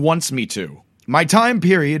one wants me to. My time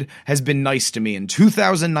period has been nice to me. In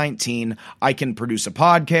 2019, I can produce a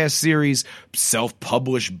podcast series,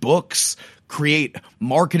 self-publish books, create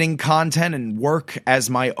marketing content and work as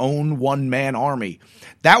my own one-man army.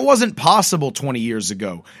 That wasn't possible 20 years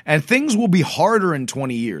ago, and things will be harder in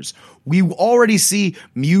 20 years. We already see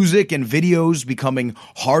music and videos becoming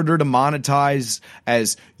harder to monetize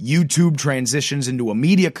as YouTube transitions into a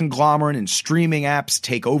media conglomerate and streaming apps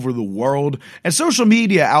take over the world, and social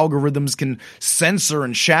media algorithms can censor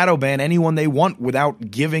and shadow ban anyone they want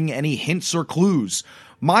without giving any hints or clues.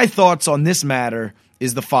 My thoughts on this matter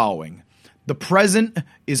is the following. The present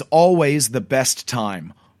is always the best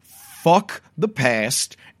time. Fuck the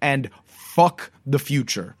past and fuck the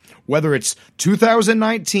future. Whether it's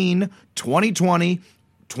 2019, 2020,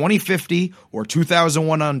 2050, or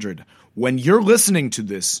 2100. When you're listening to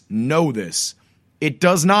this, know this. It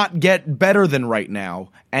does not get better than right now,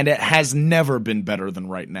 and it has never been better than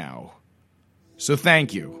right now. So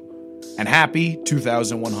thank you, and happy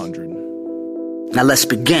 2100. Now let's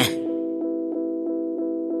begin.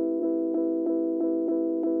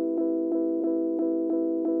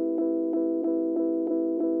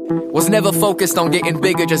 Was never focused on getting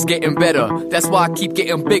bigger, just getting better. That's why I keep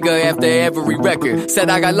getting bigger after every record. Said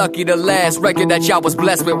I got lucky the last record that y'all was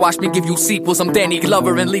blessed with. Watch me give you sequels, I'm Danny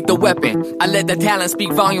Glover and Lethal Weapon. I let the talent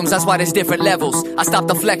speak volumes, that's why there's different levels. I stop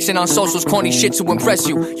the flexing on socials, corny shit to impress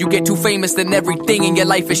you. You get too famous, then everything in your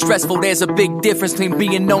life is stressful. There's a big difference between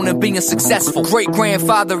being known and being successful.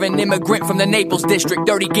 Great-grandfather, an immigrant from the Naples district.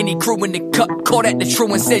 Dirty Guinea crew in the cut, caught at the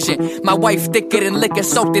true incision. My wife thicker than liquor,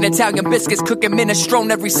 soaked in Italian biscuits. Cooking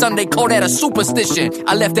minestrone every Sunday, call that a superstition.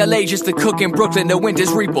 I left LA just to cook in Brooklyn, the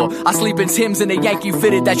Winter's Reaper. I sleep in Tim's in a Yankee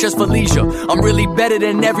fitted, that's just for leisure. I'm really better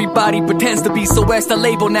than everybody pretends to be, so where's the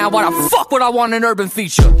label now? Why the fuck would I want an urban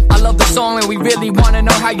feature? I love the song and we really wanna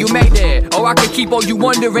know how you made it. Or I could keep all you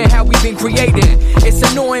wondering how we've been creating. It's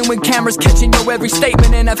annoying when cameras catching your every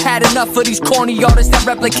statement, and I've had enough of these corny artists that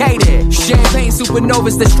replicate it. Champagne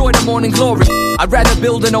supernovas destroy the morning glory. I'd rather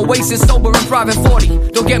build an oasis sober and private 40.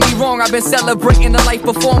 Don't get me wrong, I've been celebrating the life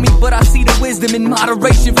before me, but I see the wisdom in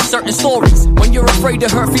moderation for certain stories. When you're afraid to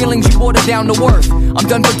hurt feelings, you water down the worth. I'm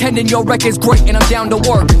done pretending your record's great and I'm down to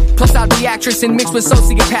work. Plus I'd be actress and mixed with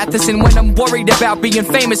sociopathic, and when I'm worried about being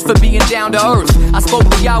famous for being down to earth. I spoke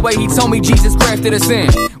to Yahweh, he told me Jesus crafted us in,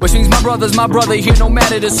 which means my brother's my brother here no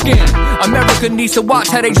matter the skin. America needs to watch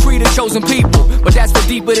how they treat the chosen people, but that's for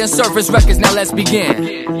deeper than surface records. Now let's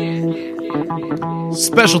begin.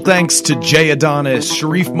 Special thanks to Jay Adonis,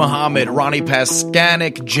 Sharif Muhammad, Ronnie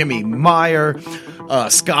Paskanik, Jimmy Meyer,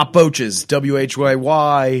 Scott Boaches,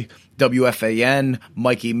 WHYY, WFAN,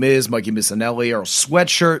 Mikey Miz Anelli, Earl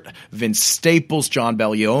Sweatshirt, Vince Staples, John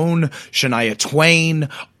Bellione, Shania Twain,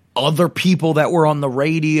 other people that were on the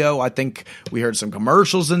radio. I think we heard some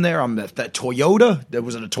commercials in there. That Toyota, there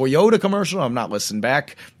was a Toyota commercial. I'm not listening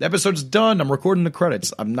back. The episode's done. I'm recording the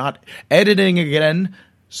credits. I'm not editing again.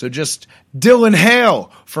 So just Dylan Hale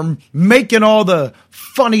for making all the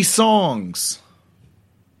funny songs.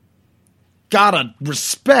 Gotta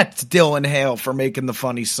respect Dylan Hale for making the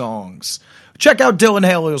funny songs. Check out Dylan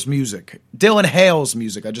Hale's music.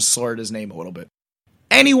 I just slurred his name a little bit.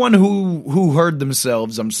 Anyone who heard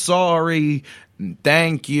themselves, I'm sorry.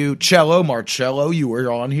 Thank you. Marcello, you were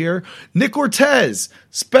on here. Nick Ortez,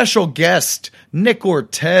 special guest. Nick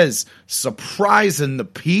Ortez, surprising the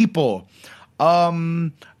people.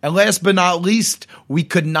 And last but not least, we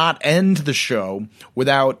could not end the show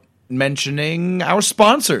without mentioning our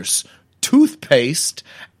sponsors, Toothpaste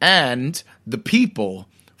and the people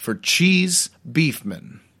for Cheese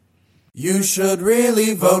Beefman. You should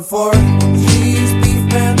really vote for Cheese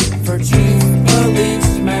Beefman for Chief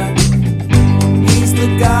Policeman. He's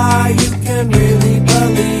the guy you can really